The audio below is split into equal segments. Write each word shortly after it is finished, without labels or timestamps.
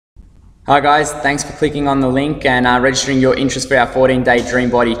Hi guys, thanks for clicking on the link and registering your interest for our 14-day Dream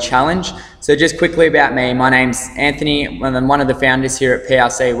Body Challenge. So just quickly about me, my name's Anthony, I'm one of the founders here at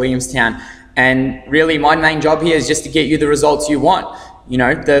PRC Williamstown, and really my main job here is just to get you the results you want. You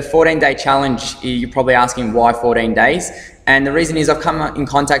know, the 14-day challenge, you're probably asking why 14 days, and the reason is I've come in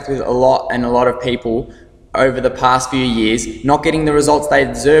contact with a lot of people over the past few years not getting the results they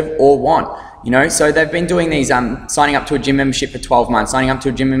deserve or want. You know, so they've been doing these, signing up to a gym membership for 12 months, signing up to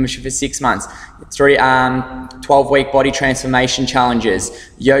a gym membership for 6 months, 12-week body transformation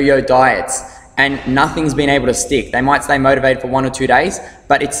challenges, yo-yo diets, and nothing's been able to stick. They might stay motivated for 1 or 2 days,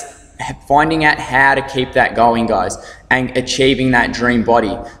 but it's finding out how to keep that going, guys, and achieving that dream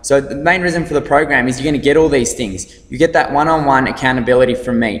body. So the main reason for the program is you're going to get all these things. You get that one-on-one accountability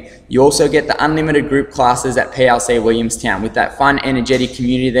from me. You also get the unlimited group classes at PLC Williamstown with that fun, energetic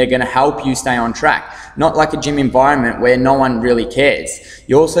community. They're going to help you stay on track, not like a gym environment where no one really cares.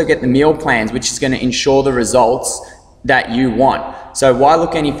 You also get the meal plans, which is going to ensure the results that you want. So why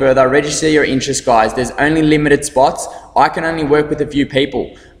look any further? Register your interest, guys. There's only limited spots. I can only work with a few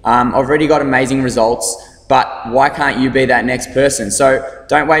people. I've already got amazing results, but why can't you be that next person? So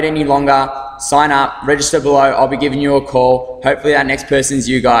don't wait any longer. Sign up, register below. I'll be giving you a call. Hopefully that next person's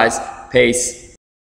you guys. Peace.